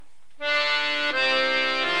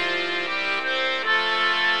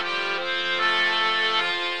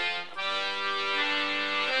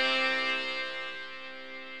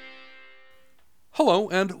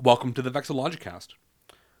Hello, and welcome to the Vexillogicast.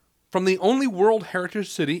 From the only World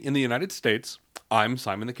Heritage City in the United States, I'm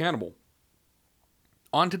Simon the Cannibal.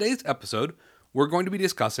 On today's episode, we're going to be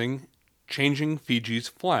discussing changing Fiji's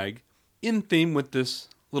flag in theme with this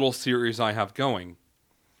little series I have going.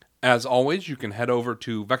 As always, you can head over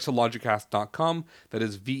to vexillogicast.com, that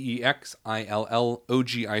is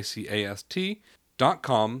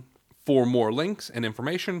vexillogicast.com, for more links and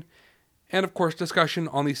information, and of course discussion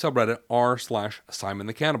on the subreddit r/Simon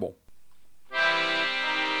the Cannibal.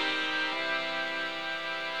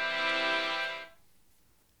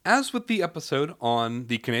 As with the episode on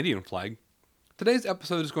the Canadian flag, today's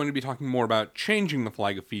episode is going to be talking more about changing the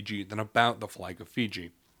flag of Fiji than about the flag of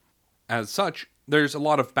Fiji. As such, there's a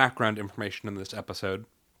lot of background information in this episode,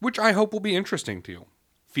 which I hope will be interesting to you.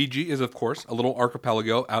 Fiji is, of course, a little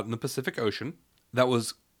archipelago out in the Pacific Ocean that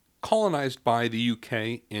was colonized by the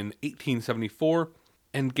UK in 1874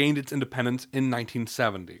 and gained its independence in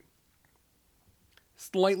 1970.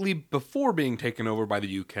 Slightly before being taken over by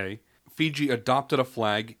the UK, Fiji adopted a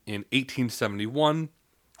flag in 1871,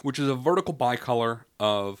 which is a vertical bicolor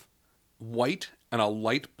of white and a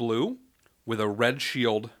light blue with a red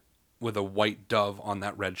shield with a white dove on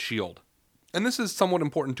that red shield. And this is somewhat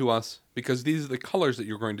important to us because these are the colors that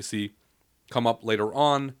you're going to see come up later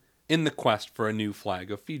on in the quest for a new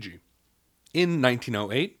flag of Fiji. In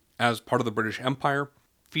 1908, as part of the British Empire,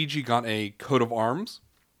 Fiji got a coat of arms,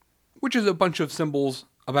 which is a bunch of symbols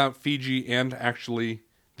about Fiji and actually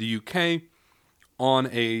the UK on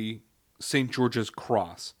a St. George's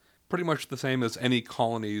cross. Pretty much the same as any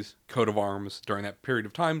colony's coat of arms during that period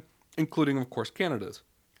of time, including, of course, Canada's.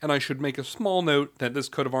 And I should make a small note that this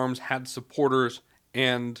coat of arms had supporters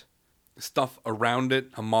and stuff around it,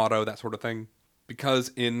 a motto, that sort of thing. Because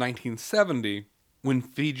in 1970, when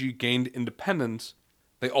Fiji gained independence,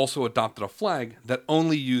 they also adopted a flag that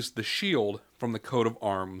only used the shield from the coat of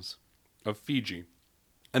arms of Fiji.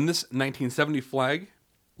 And this 1970 flag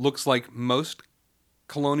looks like most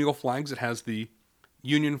colonial flags. It has the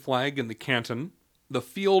Union flag and the canton. The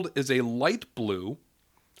field is a light blue,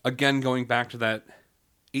 again going back to that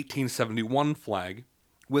 1871 flag,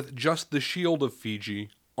 with just the shield of Fiji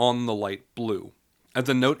on the light blue. As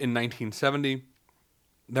a note, in 1970,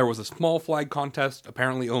 there was a small flag contest,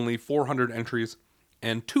 apparently only 400 entries,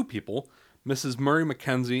 and two people, Mrs. Murray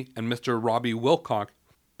Mackenzie and Mr. Robbie Wilcock,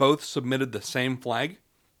 both submitted the same flag,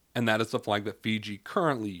 and that is the flag that Fiji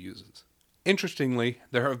currently uses. Interestingly,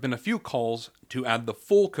 there have been a few calls to add the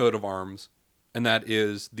full coat of arms, and that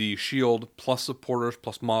is the shield plus supporters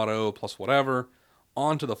plus motto plus whatever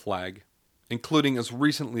onto the flag, including as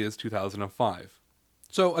recently as 2005.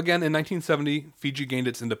 So again, in 1970, Fiji gained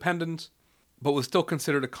its independence, but was still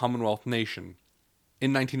considered a Commonwealth nation.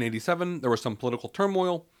 In 1987, there was some political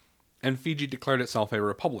turmoil, and Fiji declared itself a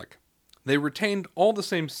republic. They retained all the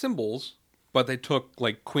same symbols, but they took,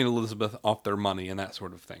 like, Queen Elizabeth off their money and that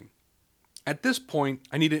sort of thing. At this point,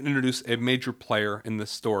 I need to introduce a major player in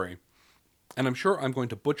this story, and I'm sure I'm going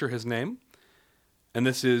to butcher his name, and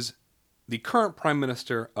this is the current Prime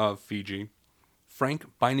Minister of Fiji, Frank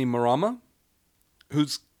Bainimarama,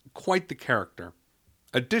 who's quite the character.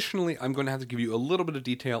 Additionally, I'm going to have to give you a little bit of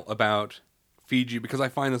detail about Fiji because I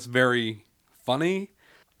find this very funny.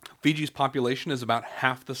 Fiji's population is about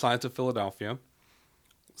half the size of Philadelphia,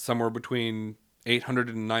 somewhere between 800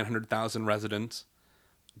 and 900,000 residents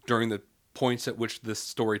during the points at which this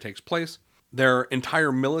story takes place. Their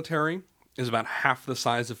entire military is about half the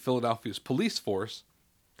size of Philadelphia's police force,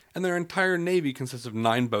 and their entire navy consists of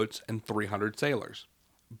 9 boats and 300 sailors.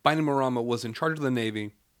 Bainimarama was in charge of the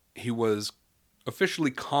navy. He was officially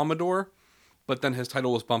Commodore, but then his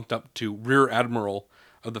title was bumped up to Rear Admiral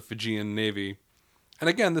of the Fijian Navy. And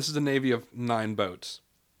again, this is a navy of 9 boats.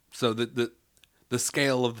 So the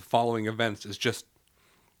scale of the following events is just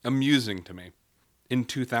amusing to me. In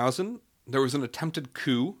 2000, there was an attempted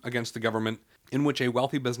coup against the government in which a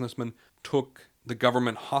wealthy businessman took the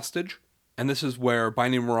government hostage. And this is where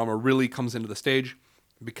Bainimarama really comes into the stage,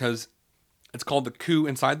 because it's called the coup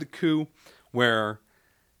inside the coup, where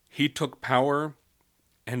he took power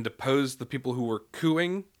and deposed the people who were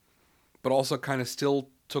coupping, but also kind of still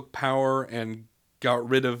took power and got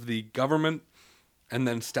rid of the government, and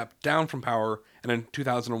then stepped down from power. And in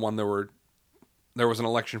 2001, there was an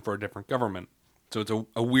election for a different government. So it's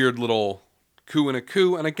a weird little coup in a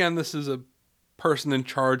coup. And again, this is a person in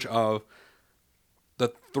charge of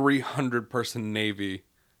the 300-person navy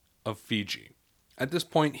of Fiji. At this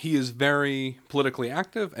point, he is very politically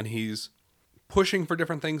active, and he's pushing for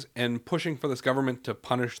different things and pushing for this government to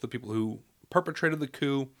punish the people who perpetrated the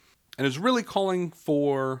coup, and is really calling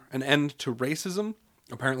for an end to racism.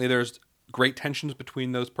 Apparently there's great tensions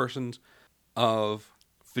between those persons of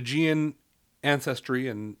Fijian ancestry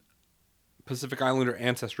and Pacific Islander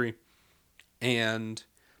ancestry and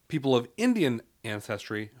people of Indian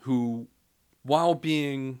ancestry who, while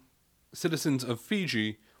being citizens of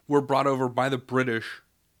Fiji, were brought over by the British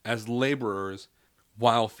as laborers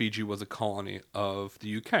while Fiji was a colony of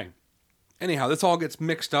the UK. Anyhow, this all gets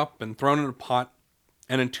mixed up and thrown in a pot,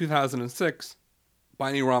 and in 2006,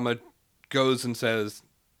 Bainimarama goes and says,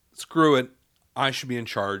 screw it, I should be in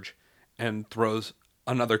charge, and throws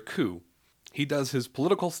another coup. He does his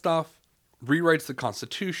political stuff, rewrites the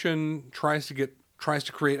constitution, tries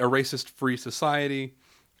to create a racist-free society,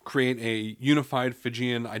 create a unified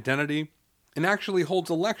Fijian identity, and actually holds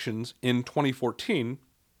elections in 2014,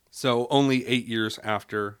 so only 8 years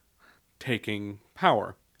after taking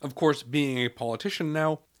power. Of course, being a politician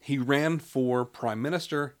now, he ran for prime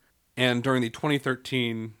minister, and during the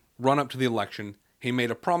 2013 run-up to the election, he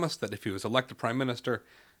made a promise that if he was elected prime minister,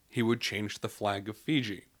 he would change the flag of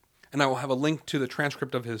Fiji. And I will have a link to the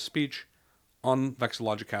transcript of his speech on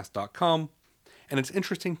vexillogicast.com. And it's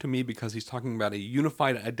interesting to me because he's talking about a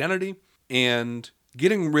unified identity and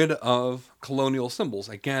getting rid of colonial symbols.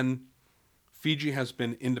 Again, Fiji has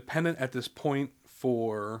been independent at this point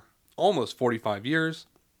for almost 45 years,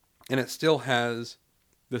 and it still has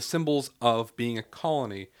the symbols of being a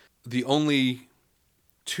colony. The only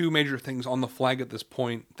two major things on the flag at this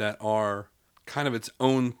point that are kind of its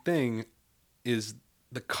own thing is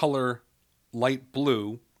the color light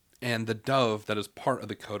blue and the dove that is part of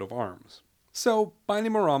the coat of arms. So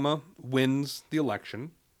Bainimarama wins the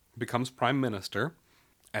election, becomes prime minister,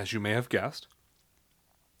 as you may have guessed,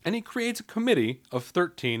 and he creates a committee of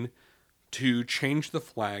 13 to change the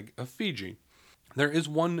flag of Fiji. There is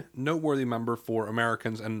one noteworthy member for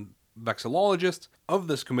Americans and vexillologists of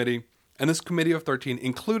this committee, and this committee of 13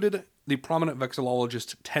 included the prominent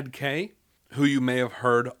vexillologist Ted Kaye, who you may have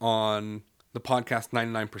heard on the podcast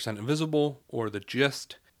 99% Invisible or The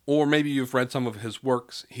Gist, or maybe you've read some of his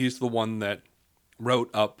works. He's the one that wrote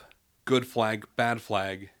up Good Flag, Bad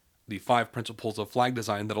Flag, the 5 principles of flag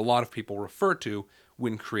design that a lot of people refer to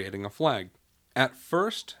when creating a flag. At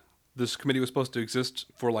first, this committee was supposed to exist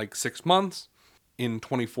for like 6 months. In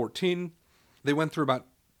 2014, they went through about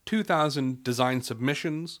 2,000 design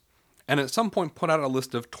submissions, and at some point put out a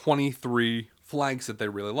list of 23 flags that they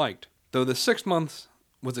really liked. Though the 6 months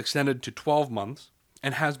was extended to 12 months,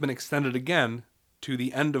 and has been extended again to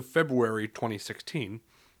the end of February 2016,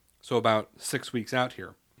 so about 6 weeks out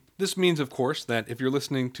here. This means, of course, that if you're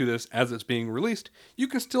listening to this as it's being released, you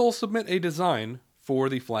can still submit a design for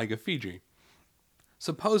the flag of Fiji.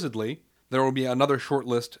 Supposedly, there will be another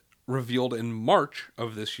shortlist revealed in March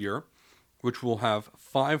of this year, which will have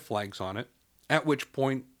 5 flags on it, at which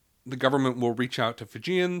point the government will reach out to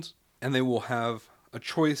Fijians, and they will have a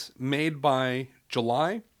choice made by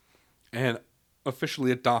July and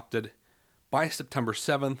officially adopted by September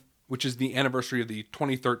 7th, which is the anniversary of the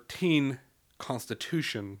 2013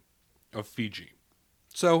 Constitution of Fiji.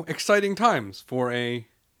 So, exciting times for a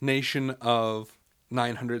nation of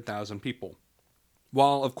 900,000 people.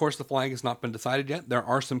 While, of course, the flag has not been decided yet, there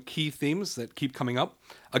are some key themes that keep coming up.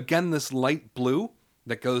 Again, this light blue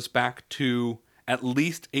that goes back to at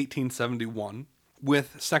least 1871,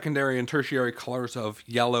 with secondary and tertiary colors of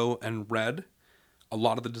yellow and red. A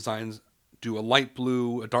lot of the designs do a light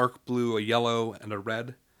blue, a dark blue, a yellow, and a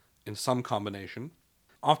red in some combination.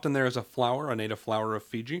 Often there is a flower, a native flower of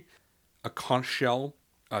Fiji, a conch shell,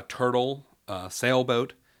 a turtle, a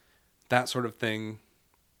sailboat, that sort of thing,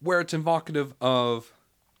 where it's evocative of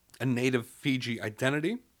a native Fiji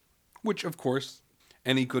identity, which, of course,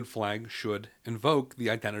 any good flag should invoke the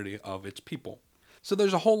identity of its people. So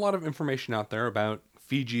there's a whole lot of information out there about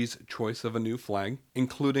Fiji's choice of a new flag,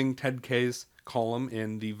 including Ted Kaye's column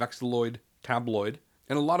in the Vexilloid tabloid,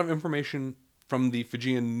 and a lot of information from the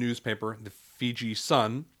Fijian newspaper, the Fiji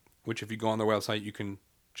Sun, which if you go on their website, you can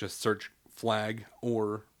just search flag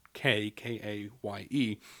or Kaye, to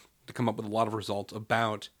come up with a lot of results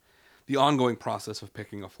about the ongoing process of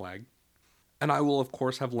picking a flag. And I will, of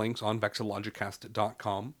course, have links on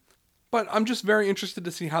vexillogicast.com. But I'm just very interested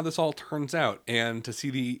to see how this all turns out and to see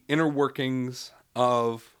the inner workings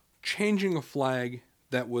of changing a flag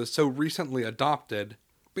that was so recently adopted.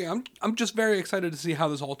 But yeah, I'm just very excited to see how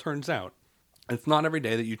this all turns out. It's not every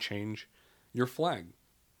day that you change your flag.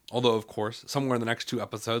 Although, of course, somewhere in the next 2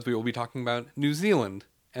 episodes, we will be talking about New Zealand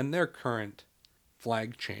and their current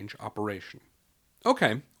flag change operation.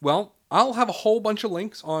 Okay, well, I'll have a whole bunch of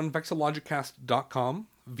links on vexillogicast.com,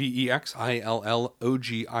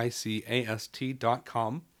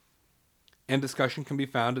 vexillogicast.com, and discussion can be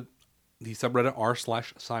found at the subreddit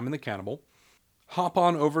r/Simon the Cannibal. Hop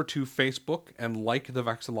on over to Facebook and like the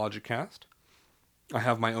Vexillogicast. I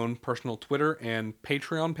have my own personal Twitter and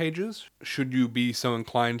Patreon pages, should you be so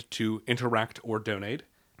inclined to interact or donate.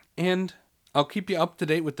 And I'll keep you up to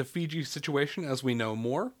date with the Fiji situation as we know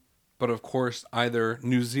more. But of course, either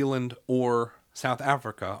New Zealand or South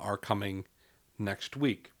Africa are coming next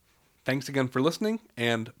week. Thanks again for listening,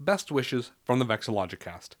 and best wishes from the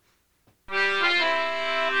Vexillogicast.